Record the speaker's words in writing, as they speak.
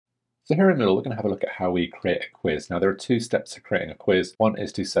So here in Moodle, we're going to have a look at how we create a quiz. Now, there are two steps to creating a quiz. One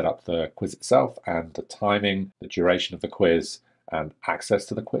is to set up the quiz itself and the timing, the duration of the quiz, and access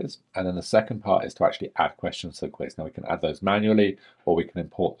to the quiz. And then the second part is to actually add questions to the quiz. Now, we can add those manually, or we can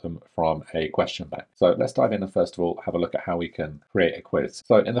import them from a question bank. So let's dive in and first of all, have a look at how we can create a quiz.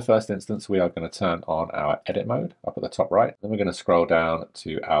 So in the first instance, we are going to turn on our edit mode up at the top right. Then we're going to scroll down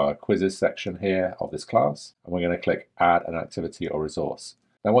to our quizzes section here of this class, and we're going to click add an activity or resource.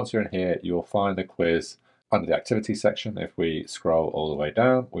 Now, once you're in here, you will find the quiz under the activity section. If we scroll all the way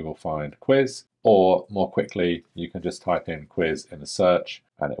down, we will find quiz, or more quickly, you can just type in quiz in the search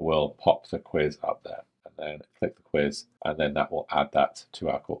and it will pop the quiz up there. And then click the quiz, and then that will add that to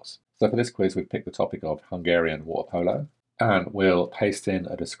our course. So for this quiz, we've picked the topic of Hungarian water polo, and we'll paste in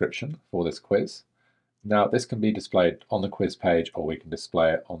a description for this quiz. Now, this can be displayed on the quiz page, or we can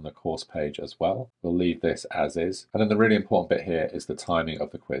display it on the course page as well. We'll leave this as is. And then the really important bit here is the timing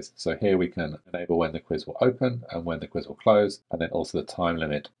of the quiz. So here we can enable when the quiz will open and when the quiz will close, and then also the time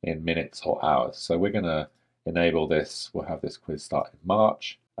limit in minutes or hours. So we're going to enable this. We'll have this quiz start in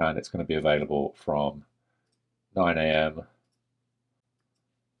March, and it's going to be available from 9 a.m.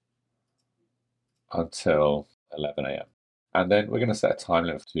 until 11 a.m. And then we're going to set a time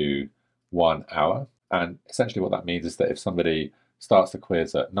limit to 1 hour. And essentially what that means is that if somebody starts the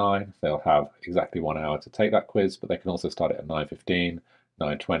quiz at 9, they'll have exactly 1 hour to take that quiz, but they can also start it at 9:15,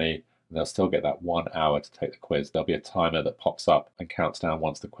 9:20, and they'll still get that 1 hour to take the quiz. There'll be a timer that pops up and counts down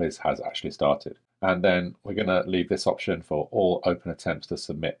once the quiz has actually started. And then we're going to leave this option for all open attempts to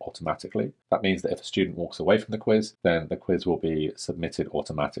submit automatically. That means that if a student walks away from the quiz, then the quiz will be submitted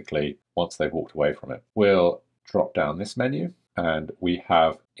automatically once they've walked away from it. We'll drop down this menu, and we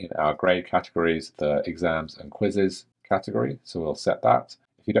have in our grade categories the exams and quizzes category, so we'll set that.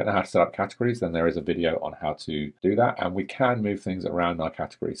 If you don't know how to set up categories, then there is a video on how to do that, and we can move things around our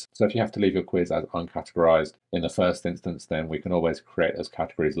categories. So if you have to leave your quiz as uncategorized in the first instance, then we can always create those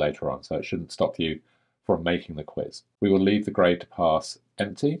categories later on, so it shouldn't stop you from making the quiz. We will leave the grade to pass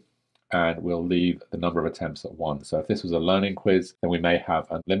empty, and we'll leave the number of attempts at 1. So if this was a learning quiz, then we may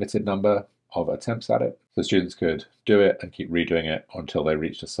have a limited number of attempts at it, so students could do it and keep redoing it until they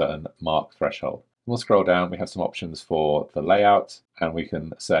reached a certain mark threshold. We'll scroll down, we have some options for the layout, and we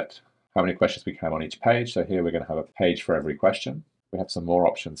can set how many questions we can have on each page. So here we're going to have a page for every question. We have some more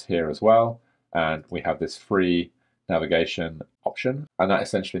options here as well, and we have this free navigation option, and that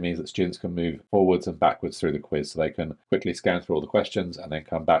essentially means that students can move forwards and backwards through the quiz, so they can quickly scan through all the questions and then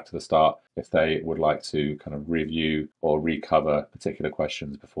come back to the start if they would like to kind of review or recover particular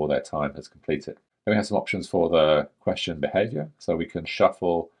questions before their time has completed. Then we have some options for the question behavior, so we can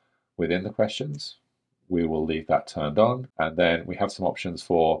shuffle within the questions. We will leave that turned on, and then we have some options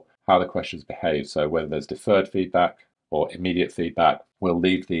for how the questions behave, so whether there's deferred feedback or immediate feedback. We'll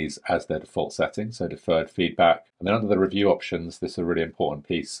leave these as their default setting, so deferred feedback. And then under the review options, this is a really important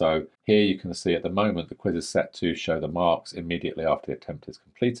piece. So here you can see at the moment the quiz is set to show the marks immediately after the attempt is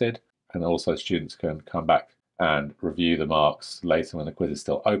completed, and also students can come back and review the marks later when the quiz is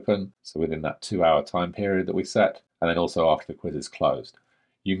still open, so within that 2-hour time period that we set, and then also after the quiz is closed.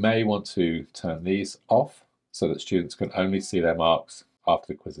 You may want to turn these off so that students can only see their marks after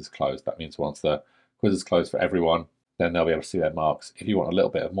the quiz is closed. That means once the quiz is closed for everyone, then they'll be able to see their marks. If you want a little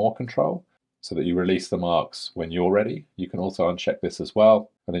bit of more control so that you release the marks when you're ready, you can also uncheck this as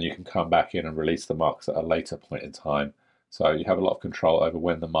well, and then you can come back in and release the marks at a later point in time. So you have a lot of control over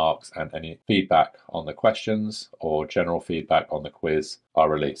when the marks and any feedback on the questions or general feedback on the quiz are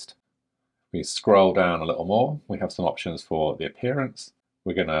released. We scroll down a little more. We have some options for the appearance.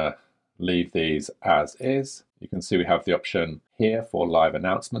 We're going to leave these as is. You can see we have the option here for live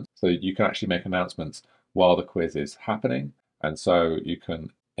announcements. So you can actually make announcements while the quiz is happening. And so you can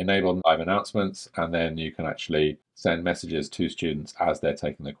enable live announcements, and then you can actually send messages to students as they're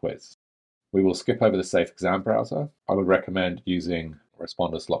taking the quiz. We will skip over the Safe Exam browser. I would recommend using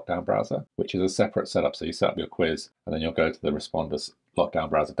Respondus Lockdown Browser, which is a separate setup. So you set up your quiz, and then you'll go to the Respondus Lockdown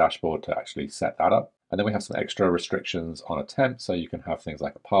Browser dashboard to actually set that up. And then we have some extra restrictions on attempts, so you can have things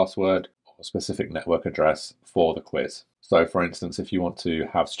like a password or a specific network address for the quiz. So for instance, if you want to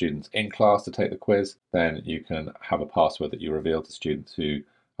have students in class to take the quiz, then you can have a password that you reveal to students who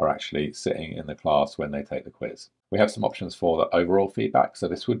are actually sitting in the class when they take the quiz. We have some options for the overall feedback. So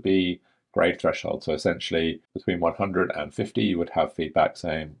this would be grade threshold. So essentially between 100 and 50, you would have feedback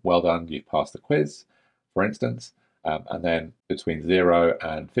saying, well done, you've passed the quiz, for instance. And then between 0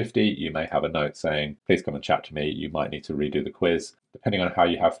 and 50, you may have a note saying, please come and chat to me. You might need to redo the quiz, depending on how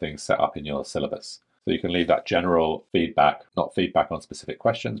you have things set up in your syllabus. So you can leave that general feedback, not feedback on specific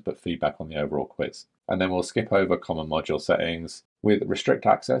questions, but feedback on the overall quiz. And then we'll skip over common module settings. With restrict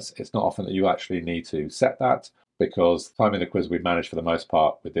access, it's not often that you actually need to set that, because timing the quiz we manage for the most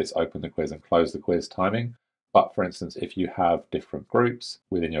part with this open the quiz and close the quiz timing. But for instance, if you have different groups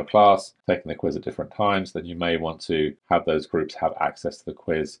within your class taking the quiz at different times, then you may want to have those groups have access to the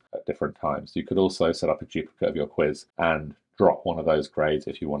quiz at different times. You could also set up a duplicate of your quiz and drop one of those grades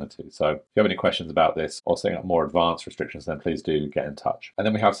if you wanted to. So if you have any questions about this or setting up more advanced restrictions, then please do get in touch. And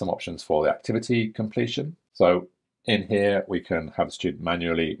then we have some options for the activity completion. So in here, we can have a student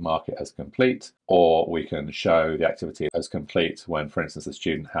manually mark it as complete, or we can show the activity as complete when, for instance, the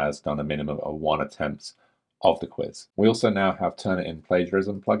student has done a minimum of 1 attempt of the quiz. We also now have Turnitin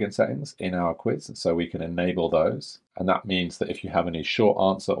plagiarism plugin settings in our quiz, so we can enable those. And that means that if you have any short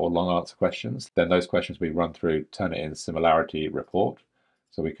answer or long answer questions, then those questions we run through Turnitin's similarity report.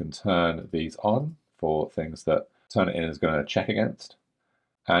 So we can turn these on for things that Turnitin is going to check against.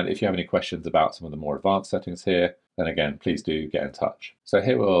 And if you have any questions about some of the more advanced settings here, then again, please do get in touch. So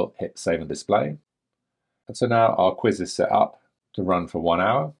here we'll hit save and display. And so now our quiz is set up to run for 1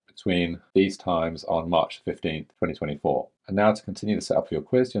 hour between these times on March 15th, 2024. And now to continue the setup of your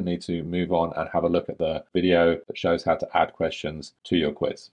quiz, you'll need to move on and have a look at the video that shows how to add questions to your quiz.